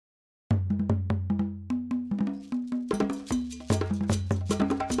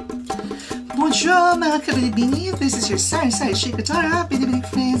Bonjour mga kabinibini, this is your Sari Shikatara, Binibini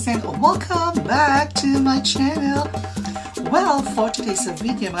friends, and welcome back to my channel. Well, for today's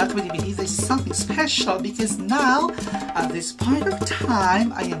video mga kabinibini, this is something special because now at this point of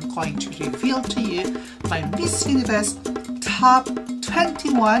time I am going to reveal to you my Miss Universe top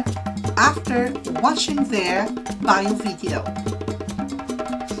 21 after watching their bio video.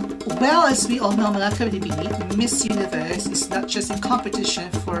 Well, as we all know mga kabinibini, Miss Universe is not just a competition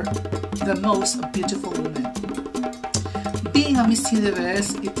for the most beautiful woman. Being a Miss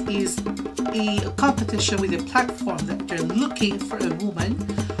Universe, it is a competition with a platform that they're looking for a woman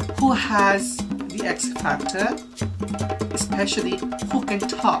who has the X factor, especially who can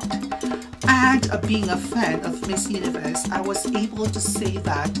talk. And being a fan of Miss Universe, I was able to say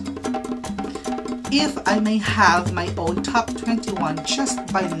that if I may have my own top 21 just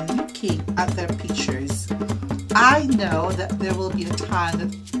by looking at their pictures, I know that there will be a time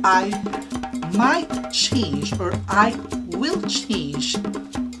that I might change, or I will change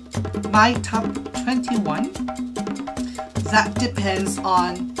my top 21. That depends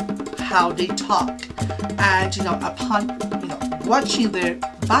on how they talk. And upon watching their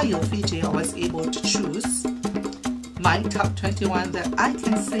bio video, I was able to choose my top 21 that I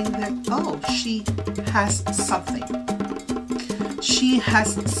can say that, oh, she has something. She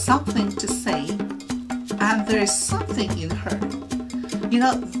has something to say, and there is something in her.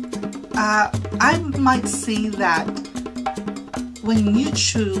 I might say that when you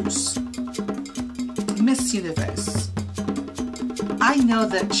choose Miss Universe, I know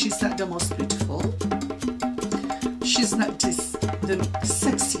that she's not the most beautiful. She's not just the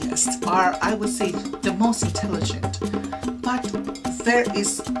sexiest, or I would say the most intelligent, but there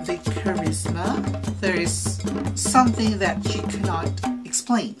is the charisma, there is something that you cannot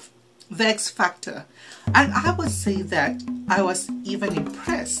explain, the X factor. And I would say that I was even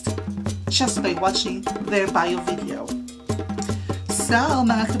impressed just by watching their bio video. So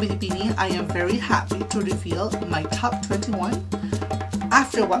mga kabinibini, I am very happy to reveal my top 21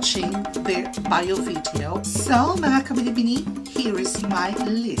 after watching their bio video. So mga kabinibini, here is my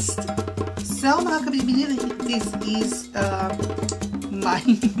list. So mga kabinibini, this is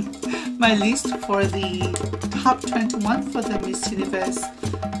my list for the top 21 for the Miss Universe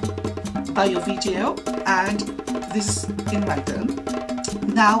bio video, and this is in random.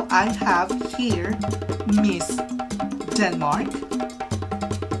 Now I have here Miss Denmark,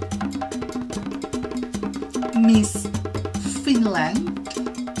 Miss Finland,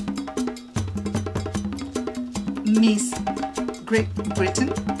 Miss Great Britain,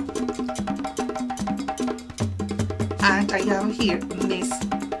 and I have here Miss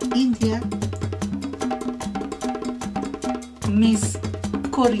India, Miss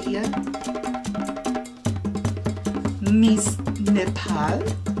Korea, Miss Nepal,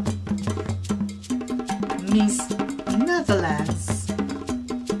 Miss Netherlands,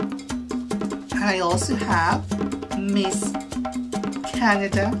 and I also have Miss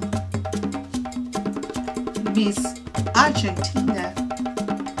Canada, Miss Argentina,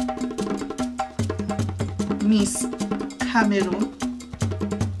 Miss Cameroon,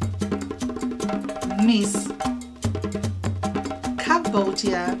 Miss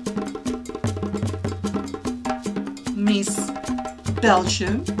Cambodia, Miss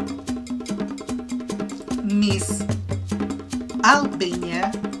Belgium, Miss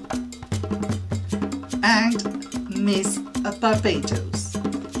Albania, and Miss Barbados.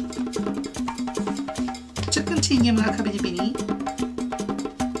 To continue mga kabinibini,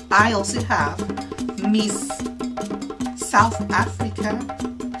 I also have Miss South Africa,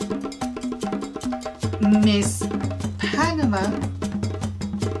 Miss Panama,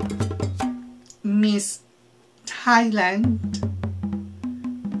 Miss Thailand,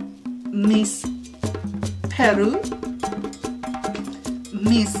 Miss Peru,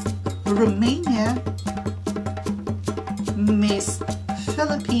 Miss Romania, Miss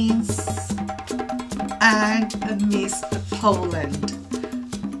Philippines, and Miss Poland.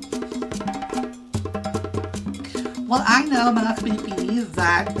 Well, I know mga kabinibini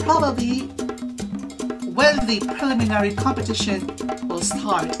that probably when the preliminary competition will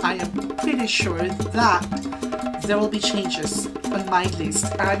start, I am pretty sure that there will be changes on my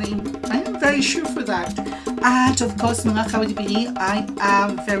list, and I am very sure for that. And of course mga kabinibini, I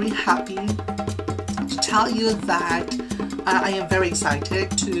am very happy to tell you that I am very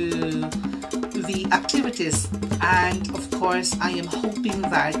excited to the activities, and of course I am hoping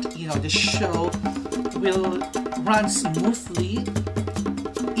that the show will run smoothly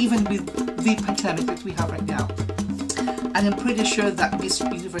even with the pandemic that we have right now. And I'm pretty sure that Miss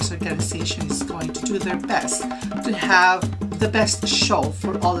Universe organization is going to do their best to have the best show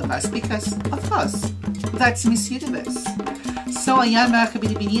for all of us because, of course, that's Miss Universe. So ayan mga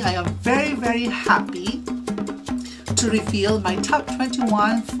kabini-bini, I am very, very happy to reveal my top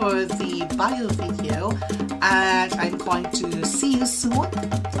 21 for the bio video, and I'm going to see you soon,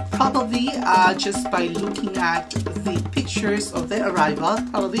 probably just by looking at the pictures of the arrival.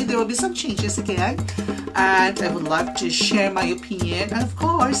 Probably there will be some changes again, and I would love to share my opinion, and of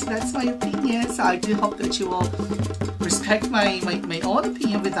course that's my opinion, so I do hope that you will respect my own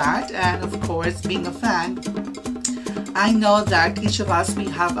opinion with that. And of course, being a fan, I know that each of us, we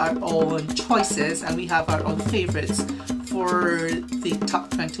have our own choices and we have our own favorites for the top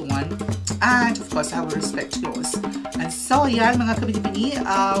 21, and of course I will respect yours. And so yan mga kabini-bini,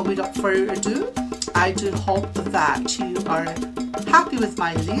 without further ado, I do hope that you are happy with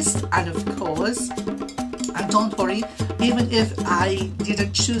my list, and of course, and don't worry, even if I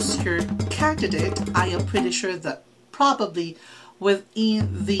didn't choose your candidate, I am pretty sure that probably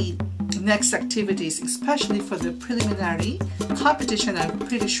within the next activities, especially for the preliminary competition, I'm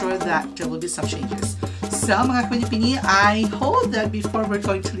pretty sure that there will be some changes. So mga kabini-bini, I hope that before we're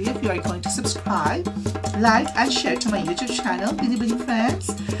going to leave, you are going to subscribe, like, and share to my YouTube channel, Bini-Bini Friends.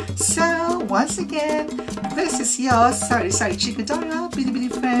 So once again, this is your Sorry Chikadora, Bini-Bini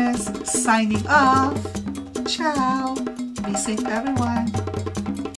Friends, signing off. Ciao. Be safe, everyone.